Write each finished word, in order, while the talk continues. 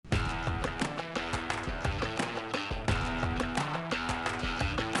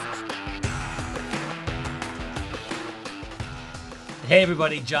Hey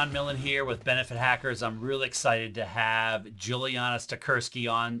everybody, John Millen here with Benefit Hackers. I'm really excited to have Juliana Stakursky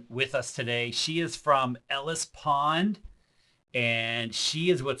on with us today. She is from Ellis Pond and she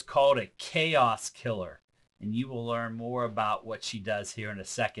is what's called a chaos killer. And you will learn more about what she does here in a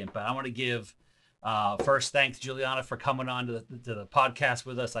second. But I want to give first thanks, Juliana, for coming on to the podcast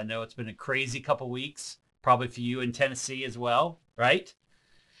with us. I know it's been a crazy couple weeks, probably for you in Tennessee as well, right?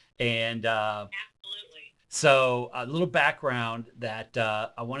 And Absolutely. so a little background that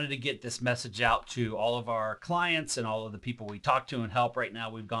I wanted to get this message out to all of our clients and all of the people we talk to and help. Right now,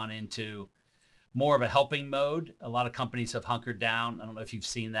 we've gone into more of a helping mode. A lot of companies have hunkered down. I don't know if you've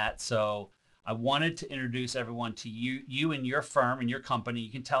seen that. So I wanted to introduce everyone to you and your firm and your company.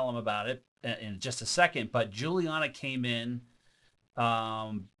 You can tell them about it in just a second. But Juliana came in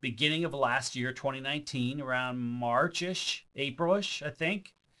beginning of last year, 2019, around March-ish, April-ish, I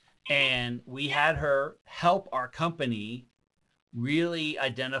think. And we Yep. had her help our company really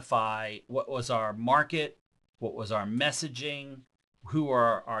identify what was our market, what was our messaging, who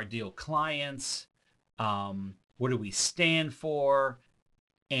are our ideal clients, what do we stand for,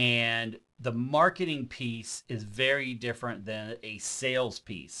 and the marketing piece is very different than a sales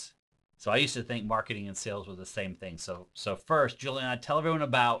piece. So I used to think marketing and sales were the same thing. So first, Juliana, tell everyone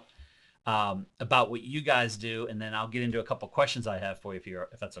about what you guys do, and then I'll get into a couple questions I have for you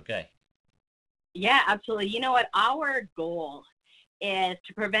if that's okay. Yeah, absolutely. You know what? Our goal is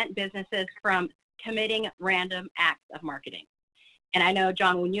to prevent businesses from committing random acts of marketing. And I know,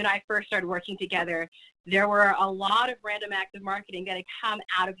 John, when you and I first started working together, there were a lot of random acts of marketing that had come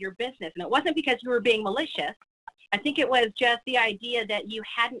out of your business. And it wasn't because you were being malicious. I think it was just the idea that you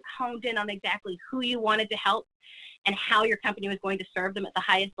hadn't honed in on exactly who you wanted to help and how your company was going to serve them at the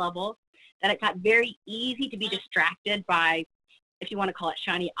highest level, that it got very easy to be distracted by, if you want to call it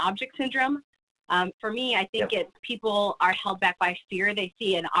shiny object syndrome. For me, I think Yep. it's people are held back by fear. They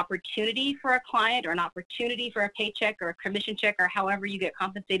see an opportunity for a client or an opportunity for a paycheck or a commission check or however you get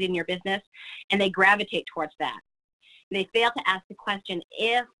compensated in your business, and they gravitate towards that. They fail to ask the question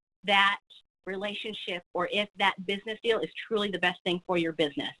if that relationship or if that business deal is truly the best thing for your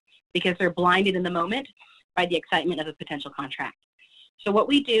business, because they're blinded in the moment by the excitement of a potential contract. So what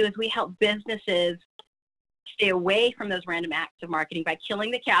we do is we help businesses stay away from those random acts of marketing by killing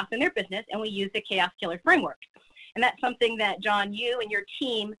the chaos in their business, and we use the chaos killer framework. And that's something that, John, you and your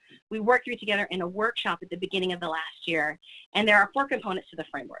team, we worked through together in a workshop at the beginning of the last year. And there are 4 components to the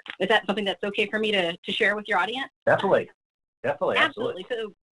framework. Is that something that's okay for me to share with your audience? Definitely. Definitely. Absolutely.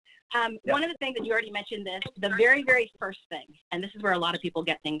 Absolutely. So Yep. one of the things that you already mentioned this, the very, very first thing, and this is where a lot of people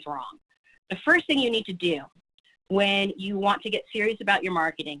get things wrong. The first thing you need to do when you want to get serious about your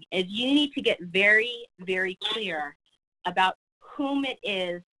marketing is you need to get very, very clear about whom it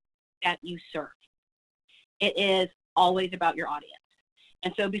is that you serve. It is always about your audience.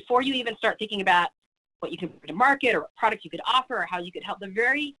 And so before you even start thinking about what you can bring to market or what products you could offer or how you could help, the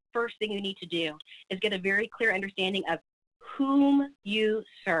very first thing you need to do is get a very clear understanding of whom you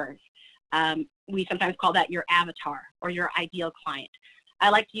serve. We sometimes call that your avatar or your ideal client. I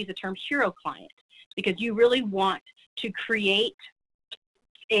like to use the term hero client because you really want to create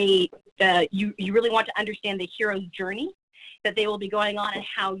you really want to understand the hero's journey that they will be going on and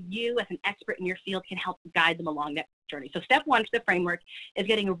how you as an expert in your field can help guide them along that journey. So step 1 to the framework is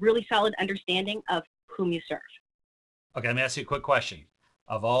getting a really solid understanding of whom you serve. Okay, let me ask you a quick question.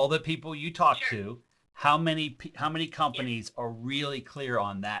 Of all the people you talk Sure. to, how many Yeah. companies are really clear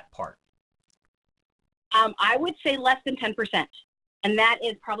on that part? I would say less than 10%. And that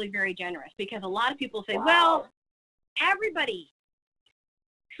is probably very generous because a lot of people say, Wow. well, everybody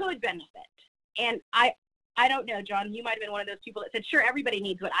could benefit. And I don't know, John, you might have been one of those people that said, sure, everybody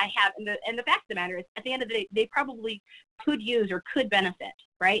needs what I have. And the fact of the matter is, at the end of the day, they probably could use or could benefit,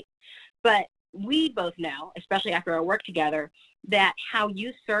 right? But we both know, especially after our work together, that how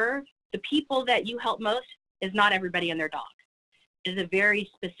you serve the people that you help most is not everybody and their dog. It is a very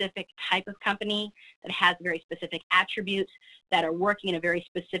specific type of company that has very specific attributes that are working in a very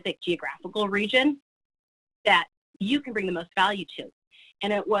specific geographical region that you can bring the most value to.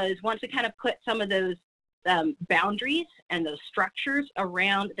 And it was once we kind of put some of those boundaries and those structures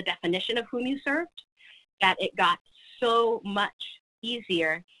around the definition of whom you served that it got so much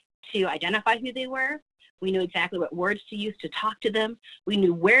easier to identify who they were. We knew exactly what words to use to talk to them. We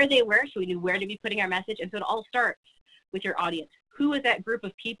knew where they were, so we knew where to be putting our message. And so it all starts with your audience. Who is that group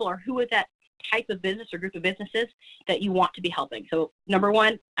of people or who is that type of business or group of businesses that you want to be helping? So number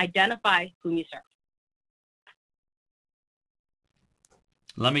 1, identify whom you serve.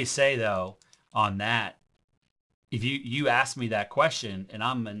 Let me say though, on that, if you ask me that question and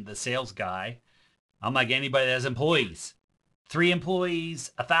I'm the sales guy, I'm like anybody that has employees. 3 employees,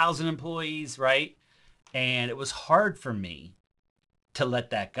 1,000 employees, right? And it was hard for me to let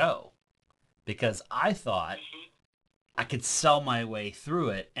that go because I thought I could sell my way through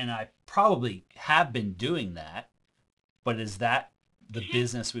it. And I probably have been doing that, but is that the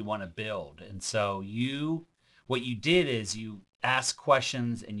business we want to build? And so what you did is you asked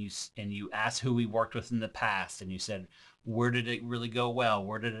questions and you asked who we worked with in the past, and you said, where did it really go well?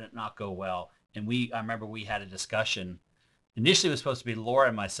 Where did it not go well? And I remember we had a discussion. Initially, it was supposed to be Laura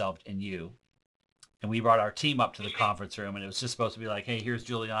and myself and you, and we brought our team up to the conference room, and it was just supposed to be like, hey, here's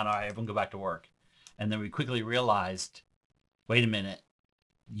Juliana. All right, everyone go back to work. And then we quickly realized, wait a minute,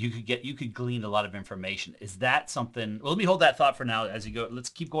 you could glean a lot of information. Is that something? Well, let me hold that thought for now as you go. Let's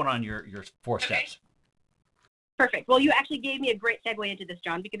keep going on your 4 steps. Perfect. Well, you actually gave me a great segue into this,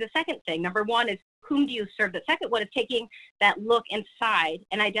 John, because the second thing, number one, is whom do you serve? The second one is taking that look inside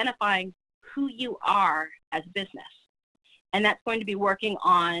and identifying who you are as a business. And that's going to be working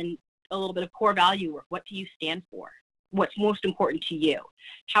on a little bit of core value work. What do you stand for? What's most important to you?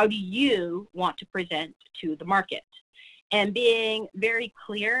 How do you want to present to the market? And being very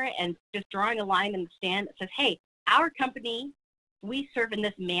clear and just drawing a line in the sand that says, hey, our company, we serve in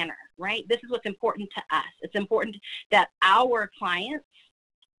this manner, right? This is what's important to us. It's important that our clients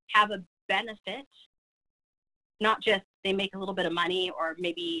have a benefit, not just they make a little bit of money or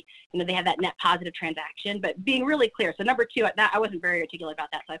maybe, they have that net positive transaction, but being really clear. So number 2, I wasn't very articulate about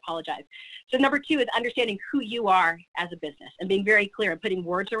that, so I apologize. So number 2 is understanding who you are as a business and being very clear and putting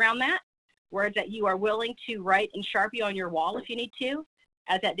words around that, words that you are willing to write in Sharpie on your wall if you need to,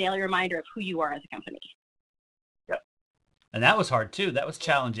 as that daily reminder of who you are as a company. Yep. And that was hard too. That was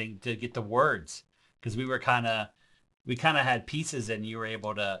challenging to get the words because we kind of had pieces and you were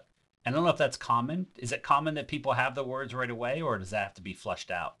able to. I don't know if that's common. Is it common that people have the words right away, or does that have to be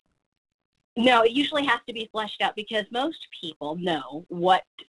fleshed out? No, it usually has to be fleshed out because most people know what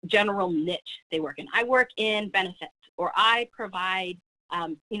general niche they work in. I work in benefits, or I provide,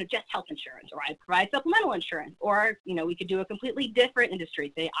 just health insurance, or I provide supplemental insurance, or, we could do a completely different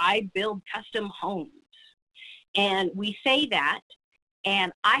industry. Say, I build custom homes. And we say that,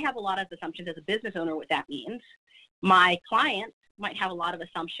 and I have a lot of assumptions as a business owner what that means. My clients might have a lot of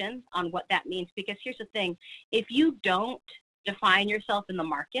assumptions on what that means, because here's the thing, if you don't define yourself in the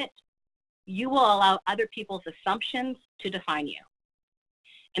market, you will allow other people's assumptions to define you.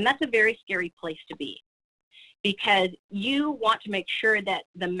 And that's a very scary place to be, because you want to make sure that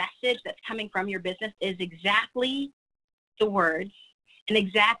the message that's coming from your business is exactly the words and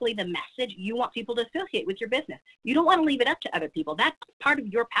exactly the message you want people to associate with your business. You don't want to leave it up to other people. That's part of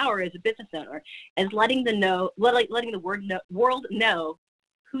your power as a business owner, is letting the world know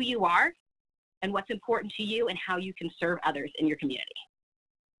who you are and what's important to you and how you can serve others in your community.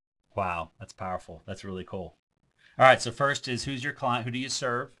 Wow, that's powerful. That's really cool. All right, so first is, who's your client? Who do you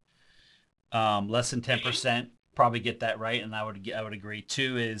serve? Less than 10%, probably get that right, and I would agree.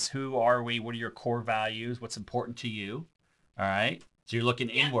 2 is, who are we? What are your core values? What's important to you? All right. So you're looking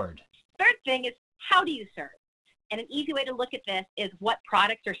inward. Third thing is, how do you serve? And an easy way to look at this is, what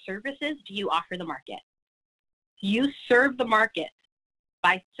products or services do you offer the market? You serve the market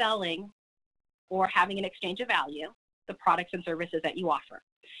by selling or having an exchange of value the products and services that you offer.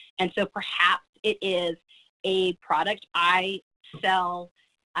 And so perhaps it is a product. I sell,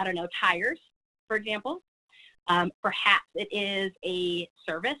 tires, for example. Perhaps it is a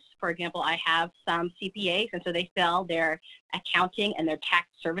service. For example, I have some CPAs, and so they sell their accounting and their tax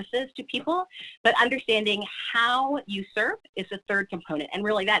services to people. But understanding how you serve is the third component. And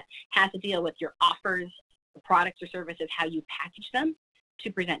really that has to deal with your offers, the products or services, how you package them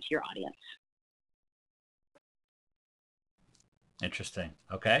to present to your audience. Interesting.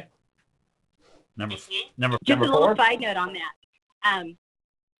 Okay. Number Just a little 4? Side note on that.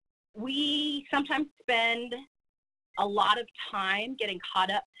 We sometimes spend a lot of time getting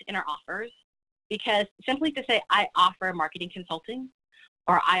caught up in our offers, because simply to say I offer marketing consulting,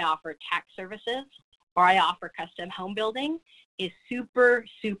 or I offer tax services, or I offer custom home building is super,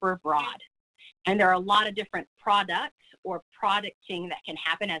 super broad. And there are a lot of different products or producting that can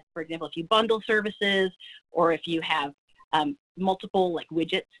happen, as, for example, if you bundle services, or if you have multiple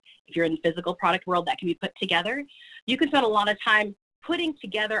widgets, if you're in the physical product world, that can be put together. You can spend a lot of time putting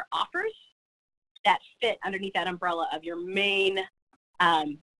together offers that fit underneath that umbrella of your main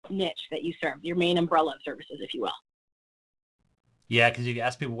niche that you serve, your main umbrella of services, if you will. Yeah, because you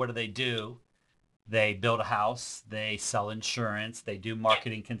ask people, what do? They build a house, they sell insurance, they do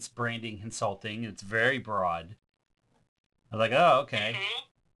marketing, branding, consulting. It's very broad. I was like, oh, okay.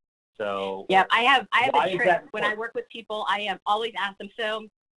 So yeah, I have a trick when I work with people. I always ask them, so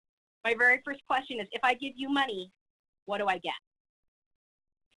my very first question is, if I give you money, what do I get?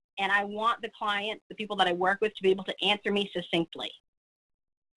 And I want the clients, the people that I work with, to be able to answer me succinctly.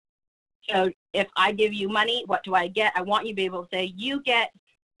 So if I give you money, what do I get? I want you to be able to say, you get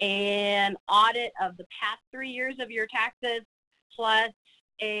an audit of the past 3 years of your taxes, plus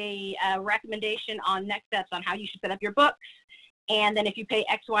a recommendation on next steps on how you should set up your books. And then if you pay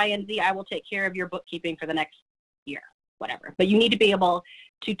X, Y, and Z, I will take care of your bookkeeping for the next year, whatever. But you need to be able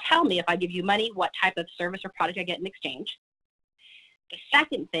to tell me, if I give you money, what type of service or product I get in exchange. The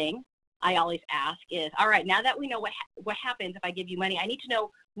second thing I always ask is, all right, now that we know what happens if I give you money, I need to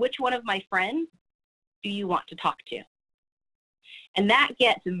know which one of my friends do you want to talk to? And that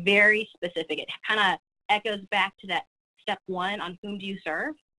gets very specific. It kind of echoes back to that step one on whom do you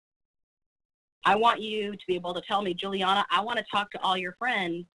serve. I want you to be able to tell me, Juliana, I want to talk to all your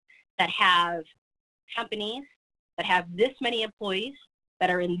friends that have companies that have this many employees that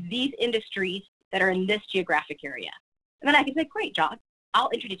are in these industries that are in this geographic area. And then I can say, great, John, I'll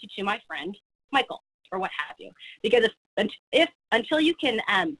introduce you to my friend, Michael, or what have you. Because if until you can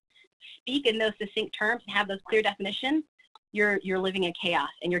speak in those succinct terms and have those clear definitions, you're living in chaos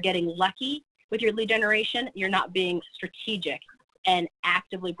and you're getting lucky with your lead generation. You're not being strategic and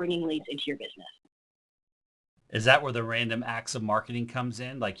actively bringing leads into your business. Is that where the random acts of marketing comes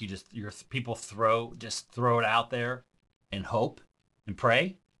in? Like your people throw it out there and hope and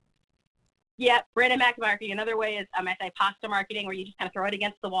pray? Yeah, random act marketing. Another way is, I say pasta marketing, where you just kind of throw it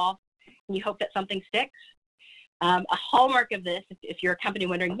against the wall and you hope that something sticks. A hallmark of this, if you're a company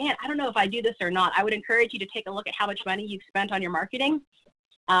wondering, man, I don't know if I do this or not, I would encourage you to take a look at how much money you've spent on your marketing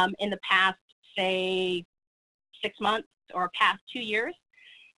in the past, say, 6 months or past 2 years,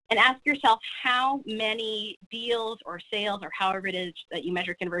 and ask yourself how many deals or sales or however it is that you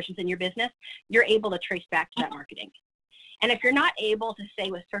measure conversions in your business, you're able to trace back to that marketing. And if you're not able to say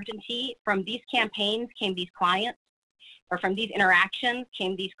with certainty, from these campaigns came these clients, or from these interactions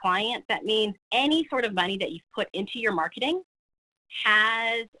came these clients, that means any sort of money that you've put into your marketing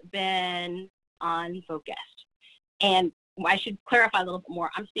has been unfocused. And I should clarify a little bit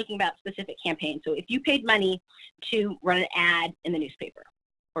more. I'm speaking about specific campaigns. So if you paid money to run an ad in the newspaper,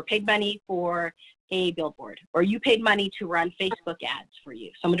 or paid money for a billboard, or you paid money to run Facebook ads for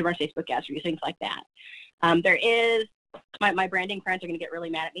you, someone to run Facebook ads for you, things like that. There is, my branding friends are going to get really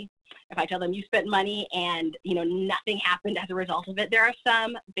mad at me if I tell them you spent money and nothing happened as a result of it. There are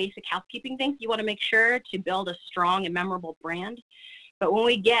some basic housekeeping things you want to make sure to build a strong and memorable brand. But when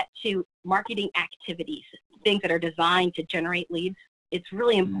we get to marketing activities, things that are designed to generate leads, it's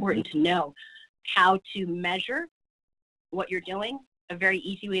really important to know how to measure what you're doing. A very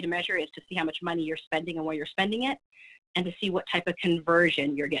easy way to measure is to see how much money you're spending and where you're spending it, and to see what type of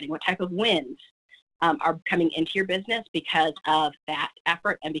conversion you're getting, what type of wins are coming into your business because of that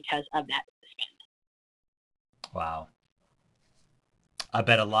effort and because of that spend. Wow. I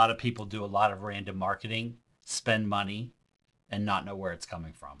bet a lot of people do a lot of random marketing, spend money, and not know where it's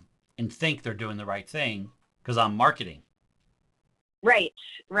coming from, and think they're doing the right thing because I'm marketing. Right.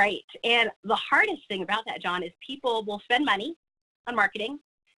 And the hardest thing about that, John, is people will spend money on marketing.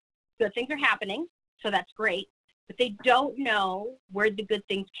 Good things are happening, so that's great, but they don't know where the good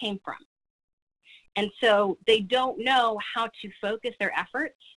things came from. And so they don't know how to focus their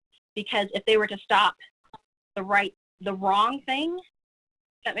efforts, because if they were to stop the wrong thing, does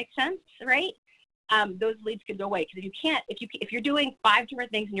that make sense, right? Those leads could go away. Because if you're doing 5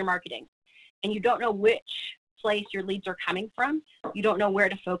 different things in your marketing and you don't know which place your leads are coming from, you don't know where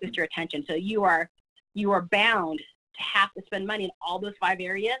to focus your attention. So you are bound to have to spend money in all those 5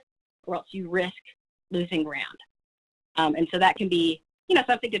 areas, or else you risk losing ground. And so that can be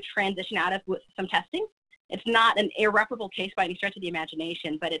something to transition out of with some testing. It's not an irreparable case by any stretch of the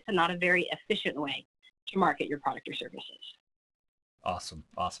imagination, but it's not a very efficient way to market your product or services. Awesome.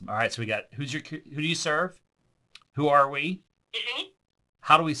 All right, so we got who do you serve? Who are we? Mm-hmm.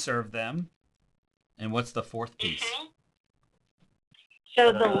 How do we serve them? And what's the fourth piece? Mm-hmm.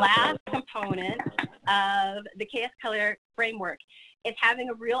 So the last component of the KS Keller framework is having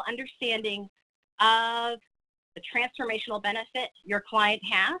a real understanding of the transformational benefit your client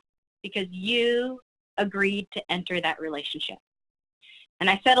has because you agreed to enter that relationship. And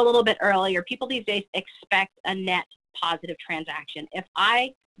I said a little bit earlier, people these days expect a net positive transaction. If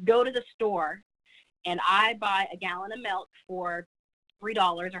I go to the store and I buy a gallon of milk for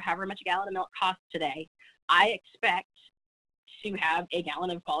 $3 or however much a gallon of milk costs today, I expect to have a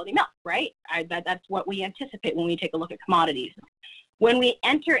gallon of quality milk, right? That's what we anticipate when we take a look at commodities. When we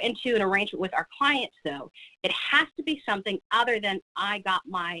enter into an arrangement with our clients, though, it has to be something other than I got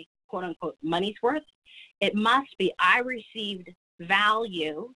my quote-unquote money's worth. It must be I received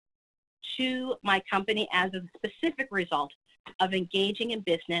value to my company as a specific result of engaging in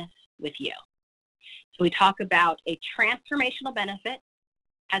business with you. So we talk about a transformational benefit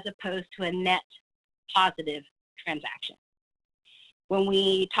as opposed to a net positive transaction. When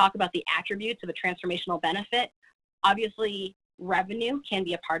we talk about the attributes of a transformational benefit, obviously revenue can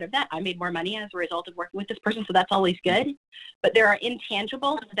be a part of that. I made more money as a result of working with this person, so that's always good. But there are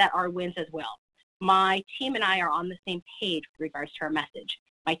intangibles that are wins as well. My team and I are on the same page with regards to our message.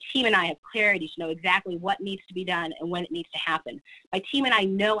 My team and I have clarity to know exactly what needs to be done and when it needs to happen. My team and I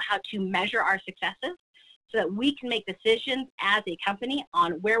know how to measure our successes so that we can make decisions as a company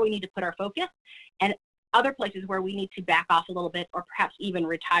on where we need to put our focus and other places where we need to back off a little bit or perhaps even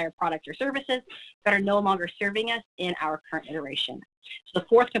retire products or services that are no longer serving us in our current iteration. So the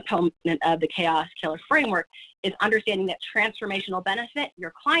fourth component of the Chaos Killer framework is understanding that transformational benefit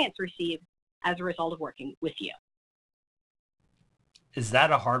your clients receive as a result of working with you. Is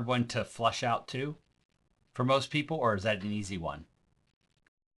that a hard one to flush out too for most people, or is that an easy one?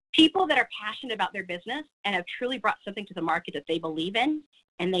 People that are passionate about their business and have truly brought something to the market that they believe in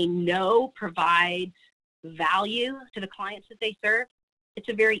and they know provides value to the clients that they serve, it's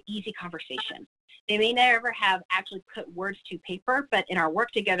a very easy conversation. They may never have actually put words to paper, but in our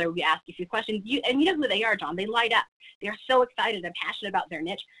work together, we ask a few questions. And you know who they are, John. They light up. They are so excited and passionate about their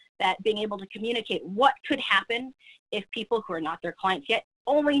niche that being able to communicate what could happen if people who are not their clients yet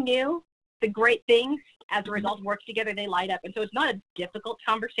only knew the great things as a result of working together, they light up. And so it's not a difficult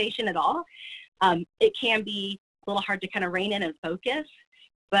conversation at all. It can be a little hard to kind of rein in and focus,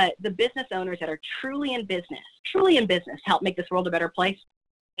 but the business owners that are truly in business, to help make this world a better place,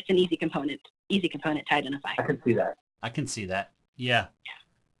 it's an easy component to identify. I can see that. I can see that. Yeah.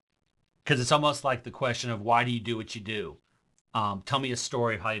 Because it's almost like the question of why do you do what you do? Tell me a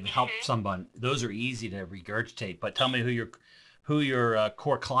story of how you've helped someone. Those are easy to regurgitate, but tell me who your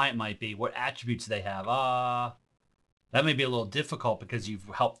core client might be, what attributes they have. That may be a little difficult because you've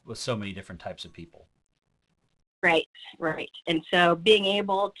helped with so many different types of people. Right. And so being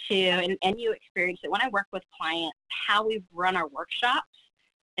able to, and you experience it, when I work with clients, how we run our workshops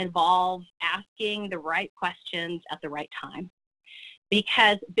involves asking the right questions at the right time.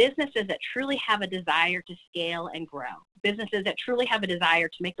 Because businesses that truly have a desire to scale and grow, businesses that truly have a desire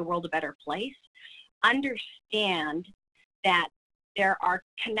to make the world a better place, understand that there are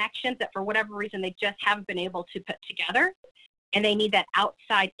connections that for whatever reason they just haven't been able to put together, and they need that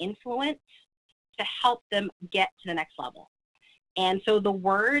outside influence to help them get to the next level. And so the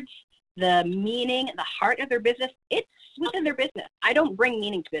words, the meaning, the heart of their business, it's within their business. I don't bring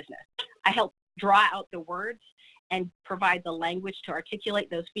meaning to business. I help draw out the words and provide the language to articulate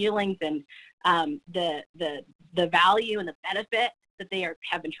those feelings and the value and the benefit that they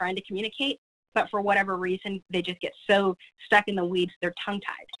have been trying to communicate. But for whatever reason, they just get so stuck in the weeds, they're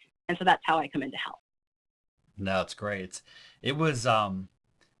tongue-tied. And so that's how I come in to help. No, it's great. It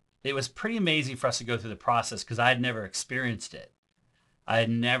was pretty amazing for us to go through the process because I had never experienced it. I had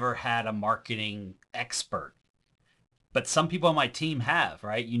never had a marketing expert. But some people on my team have,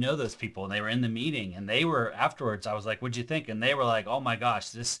 right? You know those people, and they were in the meeting, and they were afterwards. I was like, "What'd you think?" And they were like, "Oh my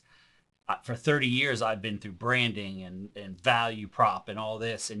gosh, this for 30 years I've been through branding and value prop and all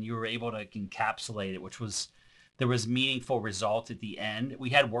this, and you were able to encapsulate it, which was there was meaningful result at the end.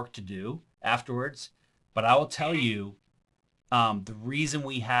 We had work to do afterwards, but I will tell you, the reason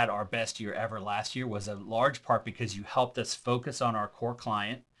we had our best year ever last year was a large part because you helped us focus on our core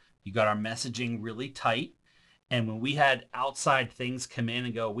client. You got our messaging really tight. And when we had outside things come in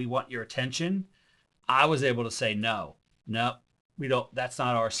and go, we want your attention, I was able to say, no, we don't, that's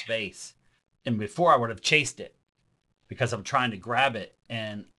not our space. And before I would have chased it because I'm trying to grab it.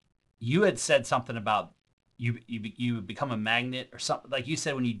 And you had said something about you become a magnet or something. Like you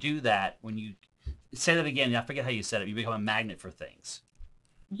said, when you do that, when you say that again, I forget how you said it, you become a magnet for things.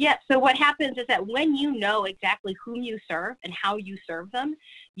 Yeah, so what happens is that when you know exactly whom you serve and how you serve them,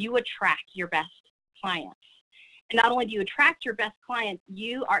 you attract your best clients. And not only do you attract your best clients,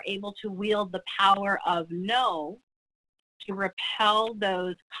 you are able to wield the power of no to repel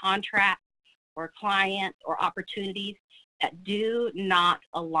those contracts or clients or opportunities that do not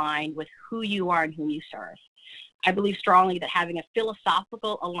align with who you are and whom you serve. I believe strongly that having a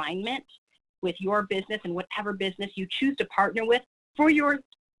philosophical alignment with your business and whatever business you choose to partner with for your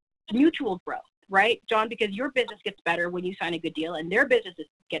mutual growth, right, John? Because your business gets better when you sign a good deal and their business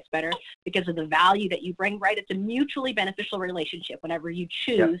gets better because of the value that you bring, right? It's a mutually beneficial relationship whenever you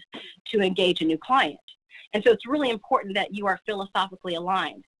choose to engage a new client. And so it's really important that you are philosophically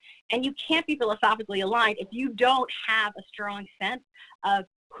aligned. And you can't be philosophically aligned if you don't have a strong sense of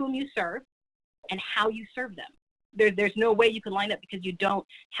whom you serve and how you serve them. there's no way you can line up because you don't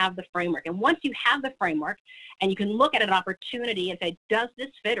have the framework. And once you have the framework and you can look at an opportunity and say, does this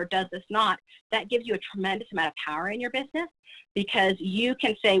fit or does this not, that gives you a tremendous amount of power in your business, because you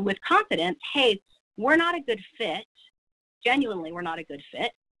can say with confidence, hey, we're not a good fit. Genuinely, we're not a good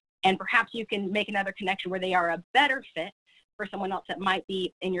fit. And perhaps you can make another connection where they are a better fit for someone else that might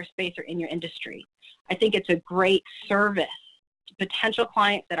be in your space or in your industry. I think it's a great service to potential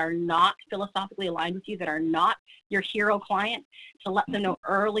clients that are not philosophically aligned with you, that are not your hero client, to let them know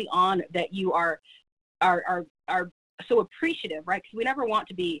early on that you are so appreciative, right? Because we never want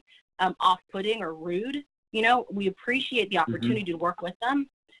to be off-putting or rude. You know, we appreciate the opportunity to work with them,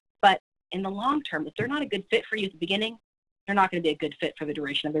 but in the long term, if they're not a good fit for you at the beginning, they're not going to be a good fit for the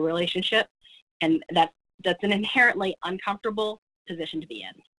duration of the relationship, and that's an inherently uncomfortable position to be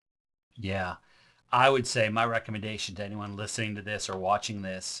in. Yeah. I would say my recommendation to anyone listening to this or watching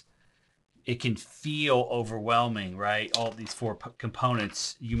this, it can feel overwhelming, right? All these four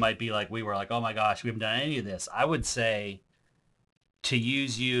components, you might be like, we were like, oh my gosh, we haven't done any of this. I would say to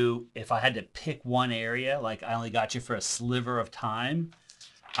use you, if I had to pick one area, like I only got you for a sliver of time,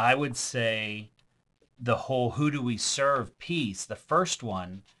 I would say the whole who do we serve piece, the first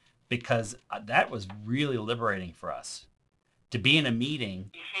one, because that was really liberating for us. To be in a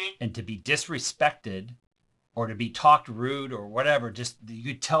meeting and to be disrespected or to be talked rude or whatever, just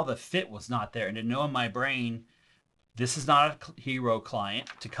you could tell the fit was not there. And to know in my brain, this is not a hero client,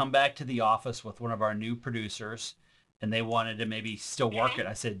 to come back to the office with one of our new producers and they wanted to maybe still work it.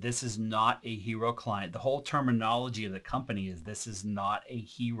 I said, this is not a hero client. The whole terminology of the company is this is not a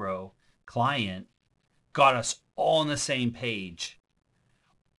hero client. Got us all on the same page.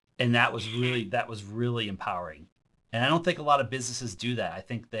 And that was really empowering. And I don't think a lot of businesses do that. I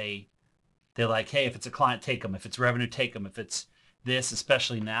think they're like, hey, if it's a client, take them. If it's revenue, take them. If it's this,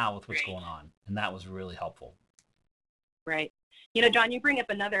 especially now with what's going on. And that was really helpful. Right. You know, John, you bring up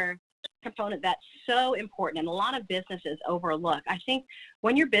another component that's so important and a lot of businesses overlook. I think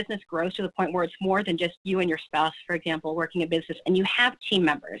when your business grows to the point where it's more than just you and your spouse, for example, working a business, and you have team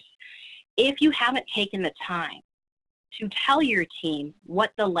members, if you haven't taken the time to tell your team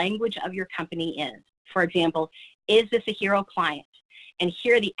what the language of your company is, for example, is this a hero client? And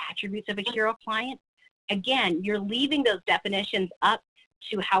here are the attributes of a hero client. Again, you're leaving those definitions up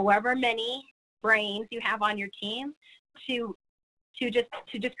to however many brains you have on your team to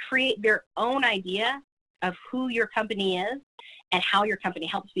just create their own idea of who your company is and how your company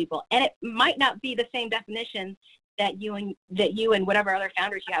helps people. And it might not be the same definition that you and whatever other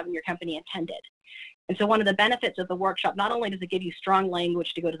founders you have in your company intended. And so one of the benefits of the workshop, not only does it give you strong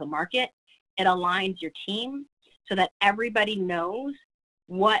language to go to the market, it aligns your team so that everybody knows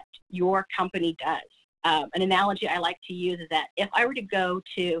what your company does. An analogy I like to use is that if I were to go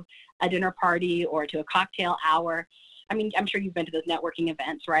to a dinner party or to a cocktail hour, I mean, I'm sure you've been to those networking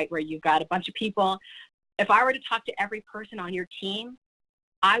events, right, where you've got a bunch of people. If I were to talk to every person on your team,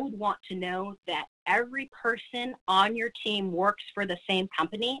 I would want to know that every person on your team works for the same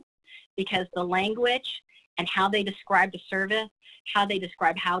company, because the language and how they describe the service, how they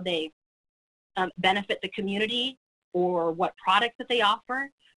describe how they benefit the community or what products that they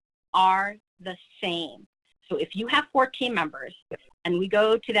offer are the same. So if you have 4 team members and we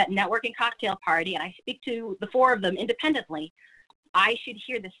go to that networking cocktail party and I speak to the 4 of them independently, I should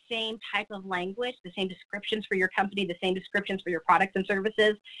hear the same type of language, the same descriptions for your company, the same descriptions for your products and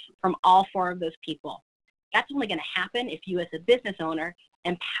services from all 4 of those people. That's only going to happen if you as a business owner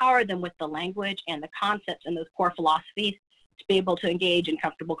empower them with the language and the concepts and those core philosophies to be able to engage in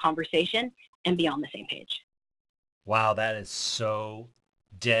comfortable conversation and be on the same page. Wow, that is so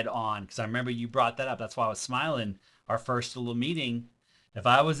dead on. Because I remember you brought that up. That's why I was smiling. Our first little meeting. If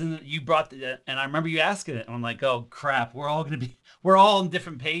I was you brought the, and I remember you asking it, and I'm like, oh crap, we're all on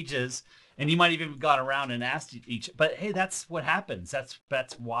different pages, and you might even got around and asked each. But hey, that's what happens.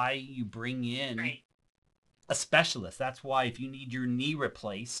 That's why you bring in a specialist. That's why if you need your knee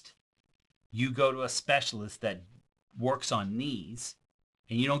replaced, you go to a specialist that works on knees.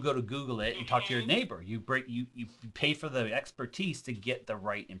 And you don't go to Google it and talk to your neighbor. You pay for the expertise to get the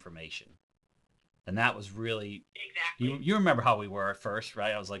right information. And that was really, exactly. You remember how we were at first,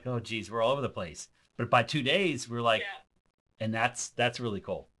 right? I was like, oh, geez, we're all over the place. But by 2 days, we're like, and that's really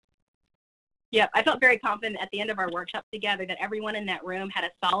cool. Yeah, I felt very confident at the end of our workshop together that everyone in that room had a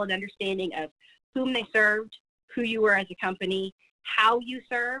solid understanding of whom they served, who you were as a company, how you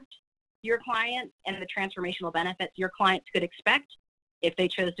served your clients, and the transformational benefits your clients could expect if they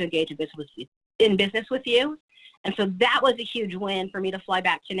chose to engage in business with you. And so that was a huge win for me to fly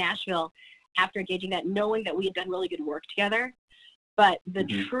back to Nashville after engaging that, knowing that we had done really good work together. But the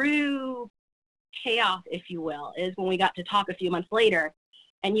true payoff, if you will, is when we got to talk a few months later,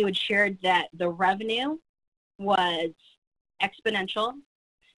 and you had shared that the revenue was exponential,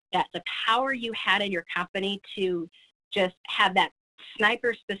 that the power you had in your company to just have that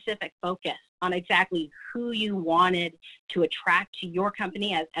sniper specific focus on exactly who you wanted to attract to your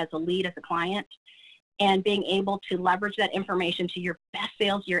company as a lead, as a client, and being able to leverage that information to your best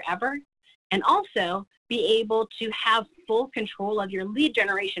sales year ever, and also be able to have full control of your lead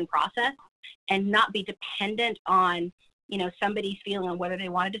generation process and not be dependent on, somebody's feeling whether they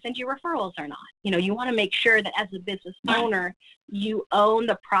wanted to send you referrals or not. You want to make sure that as a business owner, you own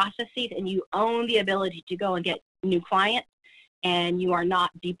the processes and you own the ability to go and get new clients, and you are not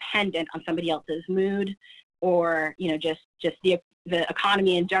dependent on somebody else's mood or, just the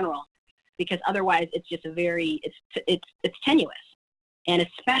economy in general, because otherwise it's just it's tenuous. And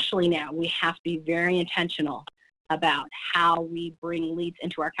especially now, we have to be very intentional about how we bring leads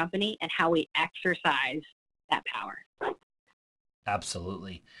into our company and how we exercise that power.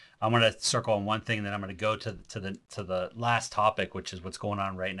 Absolutely. I'm going to circle on one thing, then I'm going to go to the last topic, which is what's going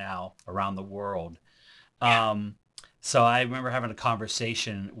on right now around the world. So I remember having a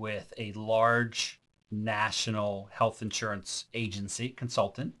conversation with a large national health insurance agency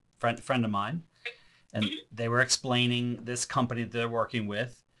consultant, friend of mine, and they were explaining this company that they're working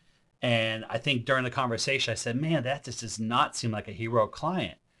with. And I think during the conversation, I said, man, that just does not seem like a hero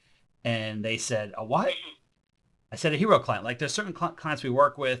client. And they said, a what? I said, a hero client. Like, there's certain clients we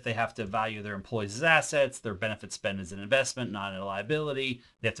work with, they have to value their employees as assets, their benefit spend as an investment, not a liability.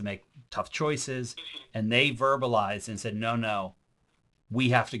 They have to make tough choices. And they verbalized and said, no, we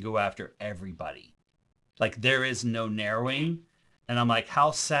have to go after everybody. Like, there is no narrowing. And I'm like,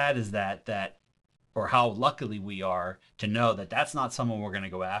 how sad is that, or how luckily we are to know that that's not someone we're going to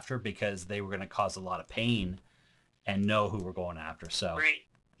go after, because they were going to cause a lot of pain and know who we're going after. So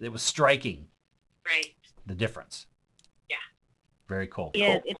It was striking. Right. The difference. Yeah. Very cool.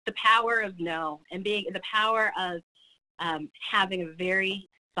 It's the power of no, and being the power of having a very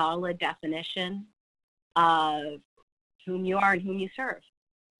solid definition of whom you are and whom you serve.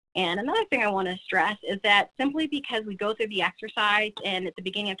 And another thing I want to stress is that simply because we go through the exercise, and at the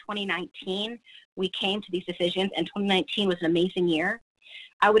beginning of 2019, we came to these decisions, and 2019 was an amazing year,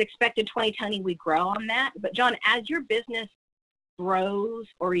 I would expect in 2020 we grow on that. But John, as your business grows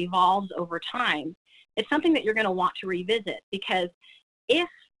or evolves over time, it's something that you're going to want to revisit, because if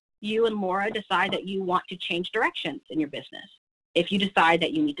you and Laura decide that you want to change directions in your business, if you decide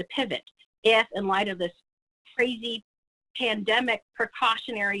that you need to pivot, if in light of this crazy pandemic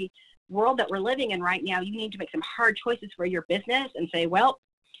precautionary world that we're living in right now, you need to make some hard choices for your business and say, well,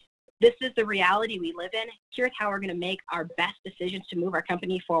 this is the reality we live in. Here's how we're going to make our best decisions to move our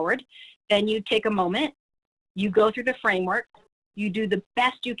company forward. Then you take a moment, you go through the framework, you do the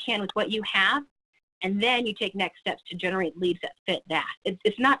best you can with what you have, and then you take next steps to generate leads that fit that.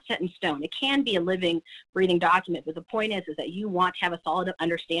 It's not set in stone. It can be a living, breathing document, but the point is that you want to have a solid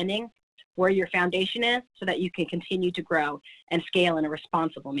understanding where your foundation is so that you can continue to grow and scale in a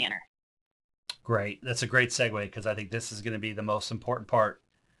responsible manner. Great. That's a great segue, because I think this is going to be the most important part,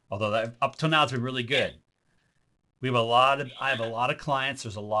 although up till now it's been really good. I have a lot of clients.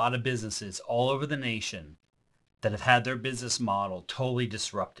 There's a lot of businesses all over the nation that have had their business model totally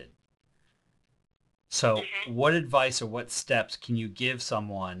disrupted. So what advice or what steps can you give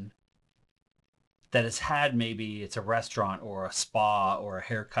someone that has had, maybe it's a restaurant or a spa or a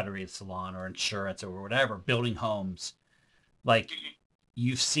hair cuttery salon or insurance or whatever, building homes, like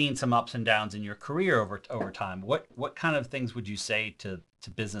you've seen some ups and downs in your career over time. What kind of things would you say to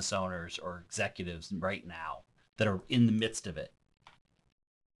business owners or executives right now that are in the midst of it?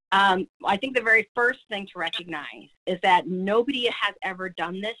 I think the very first thing to recognize is that nobody has ever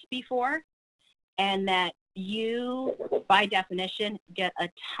done this before, and that you, by definition, get a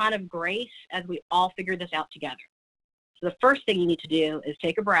ton of grace as we all figure this out together. So the first thing you need to do is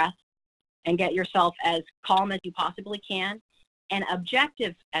take a breath and get yourself as calm as you possibly can and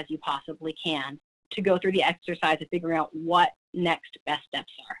objective as you possibly can to go through the exercise of figuring out what next best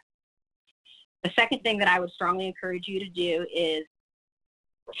steps are. The second thing that I would strongly encourage you to do is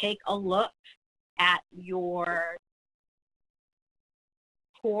take a look at your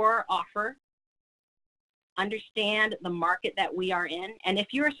core offer, understand the market that we are in, and if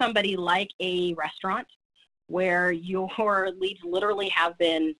you're somebody like a restaurant where your leads literally have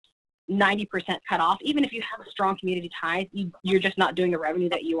been 90% cut off, even if you have a strong community ties, you're just not doing the revenue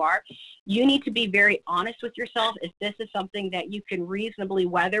that you are, you need to be very honest with yourself if this is something that you can reasonably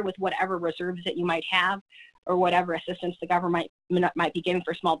weather with whatever reserves that you might have or whatever assistance the government might be giving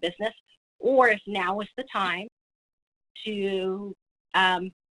for small business, or if now is the time to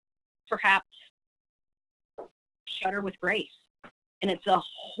perhaps shutter with grace. And it's a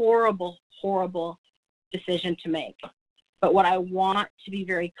horrible, horrible decision to make. But what I want to be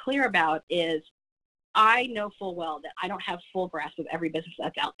very clear about is I know full well that I don't have full grasp of every business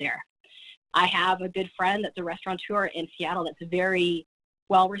that's out there. I have a good friend that's a restaurateur in Seattle that's very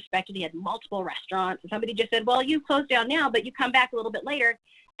well respected. He had multiple restaurants, and somebody just said, well, you close down now, but you come back a little bit later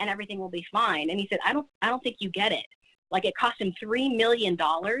and everything will be fine. And he said, I don't think you get it. Like, it cost him $3 million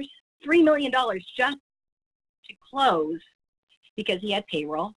just to close, because he had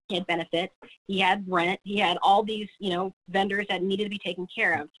payroll, he had benefits, he had rent, he had all these, vendors that needed to be taken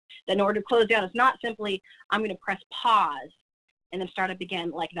care of. That in order to close down, it's not simply, I'm going to press pause and then start up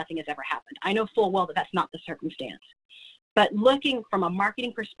again like nothing has ever happened. I know full well that that's not the circumstance. But looking from a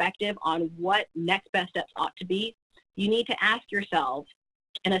marketing perspective on what next best steps ought to be, you need to ask yourself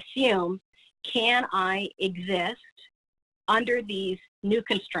and assume, can I exist under these new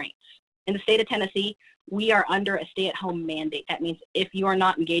constraints? In the state of Tennessee, we are under a stay-at-home mandate. That means if you are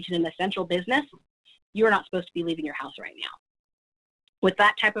not engaged in an essential business, you are not supposed to be leaving your house right now. With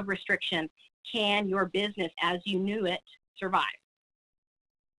that type of restriction, can your business as you knew it survive?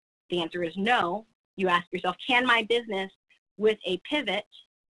 The answer is no. You ask yourself, can my business with a pivot,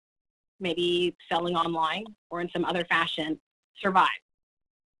 maybe selling online or in some other fashion, survive?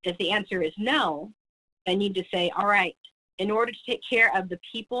 If the answer is no, then you need to say, all right, in order to take care of the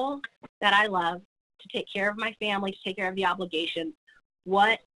people that I love, to take care of my family, to take care of the obligations,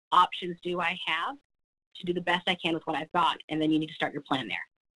 what options do I have to do the best I can with what I've got? And then you need to start your plan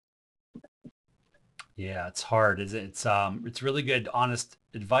there. Yeah, it's hard. It's really good, honest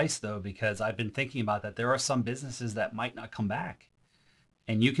advice though, because I've been thinking about that. There are some businesses that might not come back,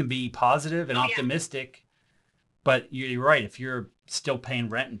 and you can be positive and optimistic, but you're right. If you're still paying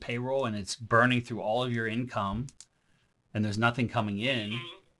rent and payroll and it's burning through all of your income and there's nothing coming in,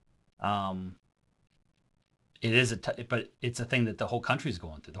 it is but it's a thing that the whole country is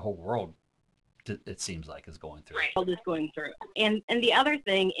going through. The whole world, it seems like, is going through. Right. World is going through. And the other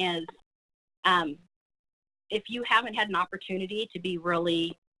thing is, if you haven't had an opportunity to be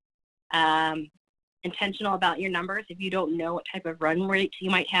really intentional about your numbers, if you don't know what type of run rate you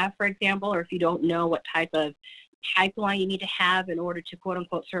might have, for example, or if you don't know what type of pipeline you need to have in order to quote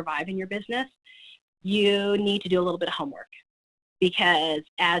unquote survive in your business, you need to do a little bit of homework. Because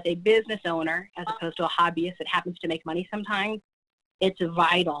as a business owner, as opposed to a hobbyist that happens to make money sometimes, it's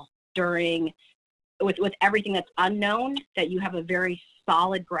vital with everything that's unknown that you have a very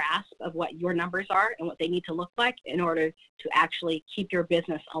solid grasp of what your numbers are and what they need to look like in order to actually keep your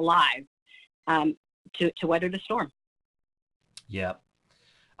business alive, to weather the storm. Yeah.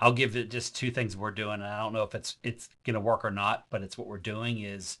 I'll give it just two things we're doing. And I don't know if it's going to work or not, but it's what we're doing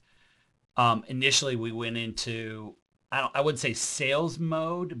is initially we went into, I wouldn't say sales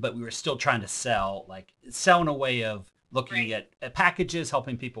mode, but we were still trying to sell in a way of looking at packages,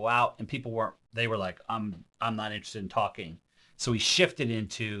 helping people out, and they were like, I'm not interested in talking. So we shifted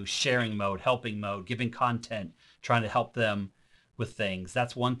into sharing mode, helping mode, giving content, trying to help them with things.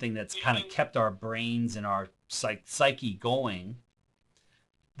 That's one thing that's kind of kept our brains and our psyche going.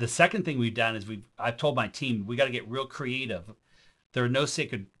 The second thing we've done is I've told my team, we got to get real creative. There are no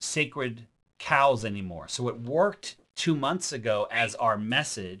sacred cows anymore. So it worked 2 months ago as our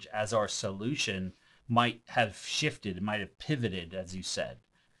message, as our solution might have shifted, it might have pivoted, as you said.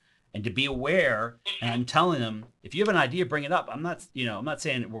 And to be aware, and I'm telling them, if you have an idea, bring it up. I'm not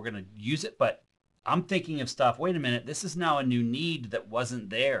saying we're going to use it, but I'm thinking of stuff. Wait a minute, this is now a new need that wasn't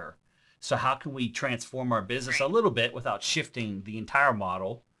there. So how can we transform our business a little bit without shifting the entire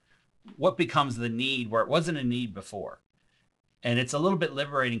model? What becomes the need where it wasn't a need before? And it's a little bit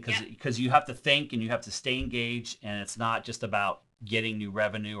liberating because you have to think and you have to stay engaged, and it's not just about getting new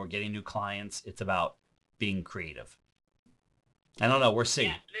revenue or getting new clients. It's about being creative. I don't know. We're seeing.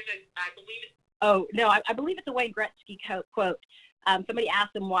 Yeah, I believe it. Oh, no, I believe it's a Wayne Gretzky quote. Somebody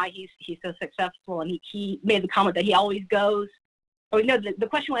asked him why he's so successful, and he made the comment that he always goes. Oh, no, the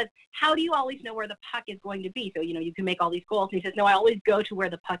question was, how do you always know where the puck is going to be? So, you can make all these goals. And he says, no, I always go to where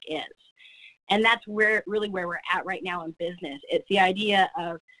the puck is. And that's really where we're at right now in business. It's the idea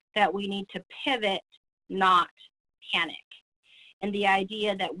of that we need to pivot, not panic. And the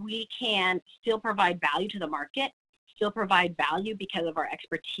idea that we can still provide value to the market, still provide value because of our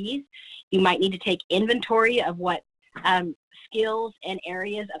expertise. You might need to take inventory of what skills and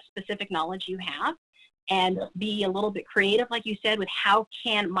areas of specific knowledge you have and be a little bit creative, like you said, with how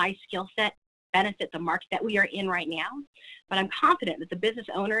can my skill set benefit the market that we are in right now. But I'm confident that the business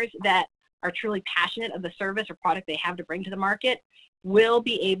owners that are truly passionate of the service or product they have to bring to the market will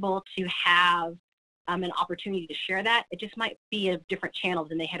be able to have an opportunity to share that. It just might be a different channel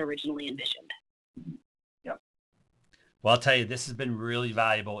than they had originally envisioned. Yep. Well, I'll tell you, this has been really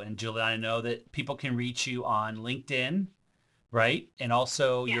valuable. And Julie, I know that people can reach you on LinkedIn, right? And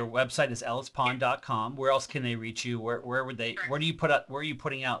also Yeah. your website is ellispond.com. Where else can they reach you? Where would they, Sure. where do you put up, where are you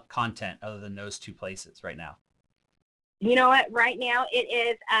putting out content other than those two places right now? You know what? Right now it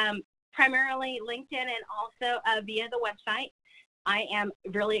is primarily LinkedIn and also via the website. I am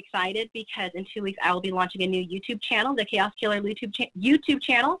really excited because in 2 weeks I will be launching a new YouTube channel, the Chaos Killer YouTube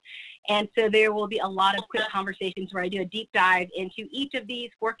channel. And so there will be a lot of quick conversations where I do a deep dive into each of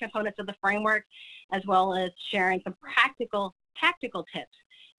these 4 components of the framework, as well as sharing some practical, tactical tips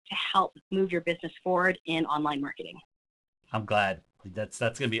to help move your business forward in online marketing. I'm glad. That's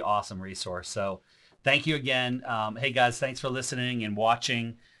going to be an awesome resource. So thank you again. Hey guys, thanks for listening and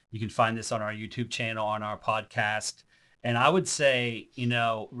watching. You can find this on our YouTube channel, on our podcast. And I would say,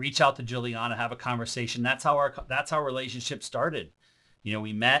 reach out to Juliana, have a conversation. That's how our relationship started.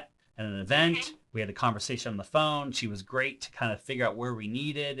 We met at an event. We had a conversation on the phone. She was great to kind of figure out where we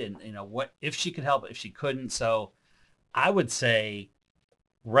needed and what if she could help, if she couldn't. So I would say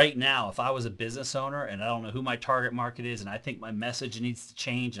right now, if I was a business owner and I don't know who my target market is and I think my message needs to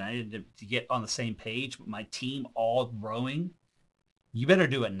change and I need to get on the same page with my team all growing, you better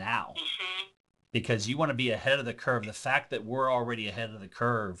do it now because you want to be ahead of the curve. The fact that we're already ahead of the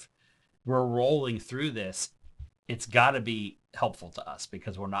curve, we're rolling through this, it's got to be helpful to us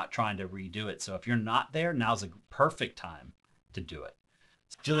because we're not trying to redo it. So if you're not there, now's a perfect time to do it.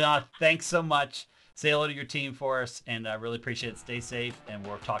 Juliana, thanks so much. Say hello to your team for us, and I really appreciate it. Stay safe, and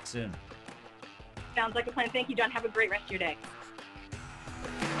we'll talk soon. Sounds like a plan. Thank you, John. Have a great rest of your day.